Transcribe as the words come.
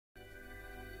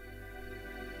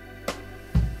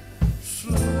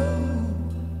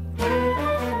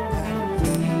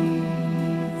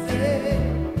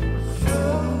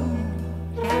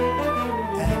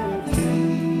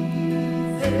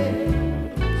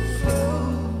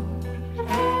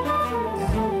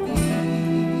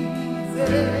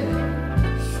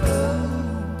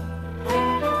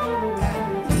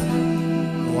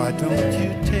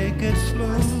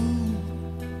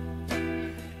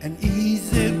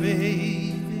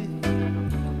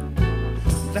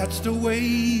That's the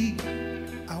way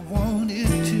I want it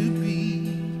to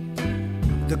be,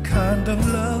 the kind of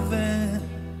loving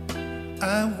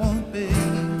I want, baby.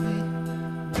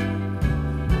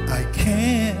 I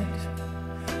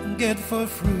can't get for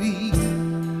free.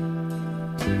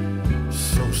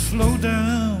 So slow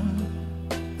down,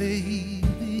 baby,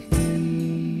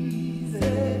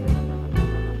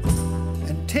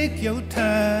 and take your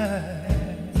time.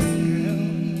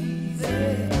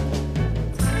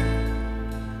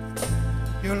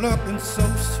 You're looking so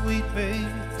sweet, baby.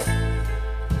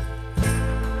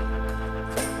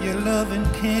 Your loving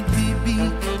can't be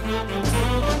beat.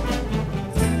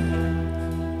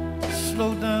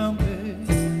 Slow down,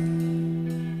 baby,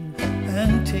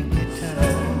 and take your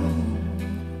time.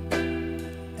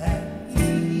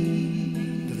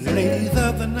 The ladies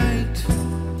of the night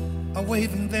are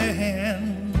waving their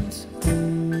hands,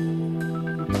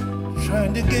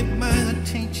 trying to get my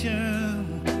attention.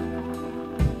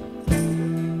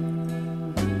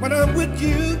 When I'm with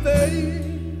you, babe,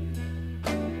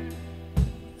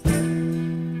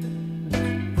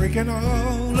 breaking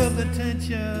all of the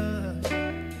tension.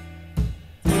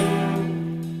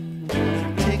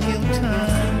 Take your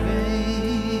time,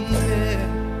 baby,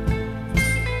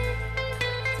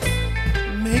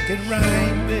 make it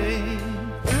right, babe.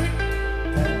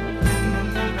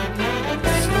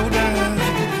 Slow down,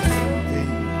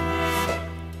 babe.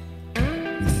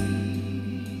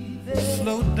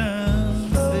 Slow down.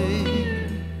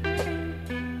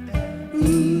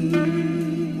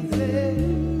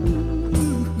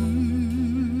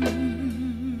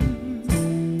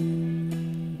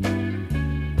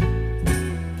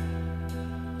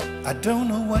 I don't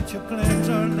know what your plans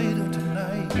are later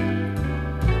tonight,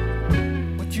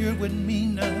 but you're with me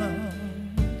now.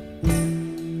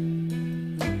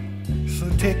 So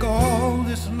take all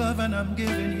this loving I'm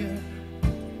giving you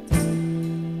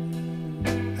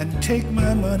and take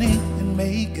my money and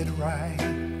make it right.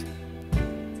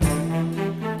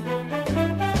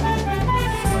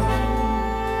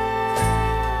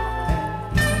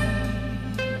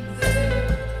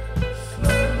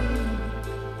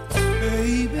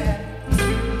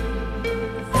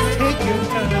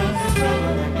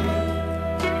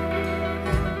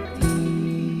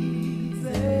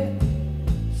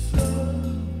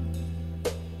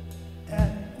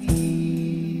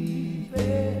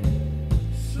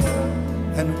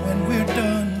 And when we're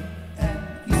done,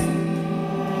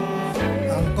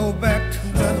 I'll go back to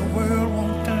where the world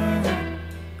won't turn,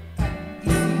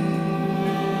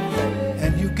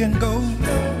 and you can go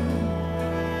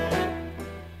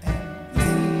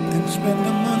and spend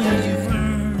the money you've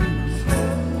earned.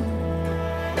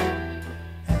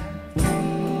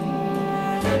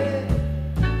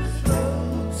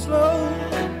 Slow,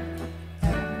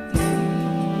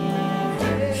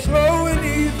 slow and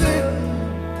easy.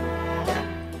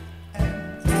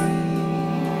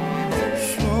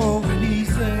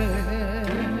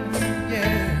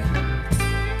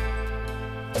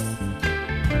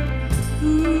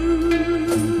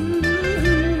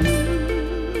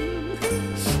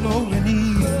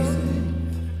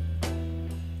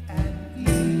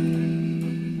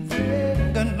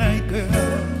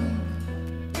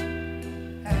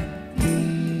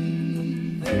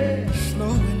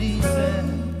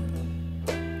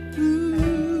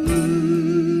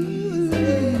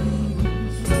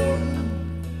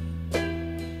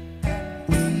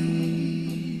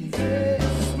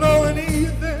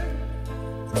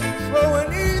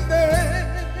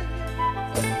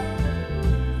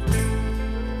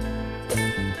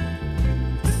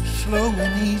 Slow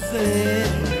and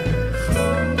easy.